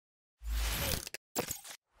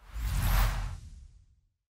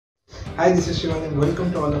Hi, this is Shivanand and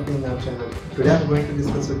welcome to all of you in our channel. Today I am going to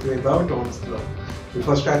discuss with you about Ohm's law.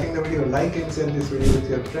 Before starting the video, like and share this video with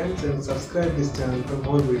your friends and subscribe this channel for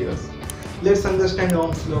more videos. Let's understand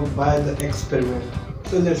Ohm's law by the experiment.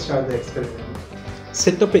 So let's start the experiment.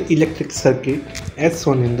 Set up an electric circuit as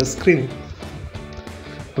shown in the screen,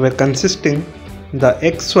 where consisting the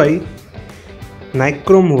XY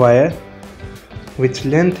nichrome wire which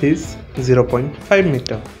length is 0.5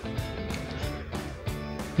 meter.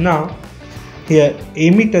 Now here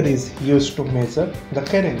ammeter is used to measure the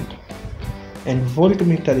current and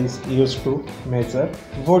voltmeter is used to measure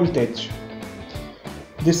voltage.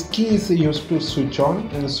 This key is used to switch on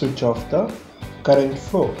and switch off the current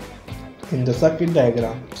flow in the circuit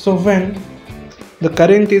diagram. So when the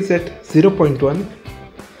current is at 0.1,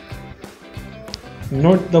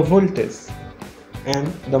 note the voltage, and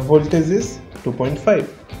the voltage is 2.5.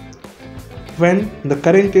 When the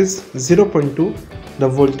current is 0.2, the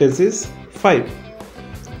voltage is 5.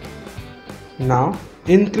 Now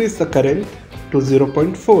increase the current to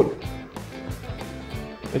 0.4.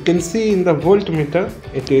 You can see in the voltmeter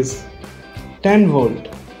it is 10 volt.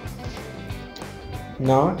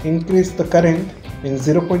 Now increase the current in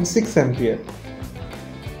 0.6 ampere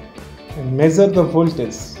and measure the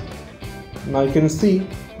voltage. Now you can see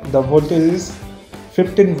the voltage is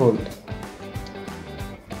 15 volt.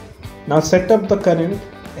 Now set up the current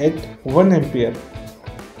at 1 ampere.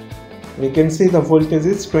 We can see the voltage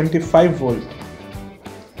is 25 volt.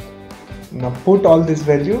 Now put all this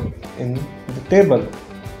value in the table.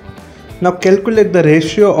 Now calculate the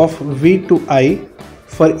ratio of V to I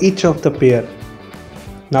for each of the pair.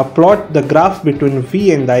 Now plot the graph between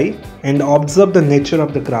V and I and observe the nature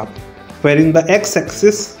of the graph, where in the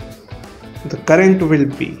x-axis the current will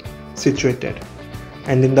be situated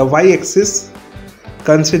and in the y-axis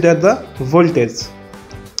consider the voltage.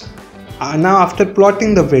 Now after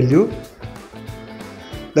plotting the value,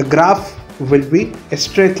 the graph will be a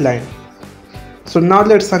straight line. So now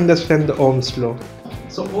let's understand the Ohm's law.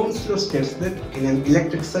 So Ohm's law states that in an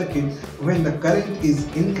electric circuit, when the current is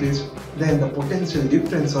increased, then the potential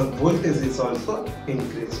difference or voltage is also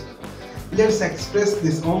increased. Let's express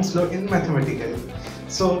this Ohm's law in mathematically.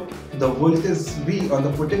 So the voltage V or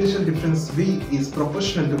the potential difference V is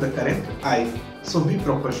proportional to the current I. So V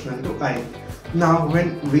proportional to I. Now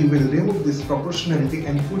when we will remove this proportionality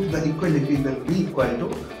and put the equality, then V equal to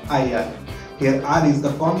IR. Here R is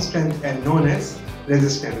the constant and known as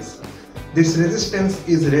resistance. This resistance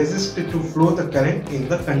is resisted to flow the current in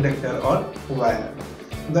the conductor or wire.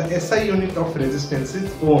 The SI unit of resistance is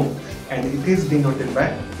ohm and it is denoted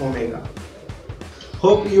by omega.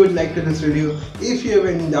 Hope you would like to this video. If you have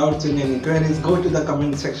any doubts and any queries, go to the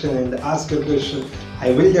comment section and ask your question.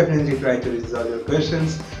 I will definitely try to resolve your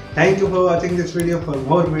questions. Thank you for watching this video. For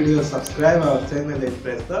more videos, subscribe our channel and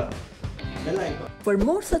press the bell icon. For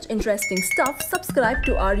more such interesting stuff, subscribe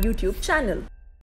to our YouTube channel.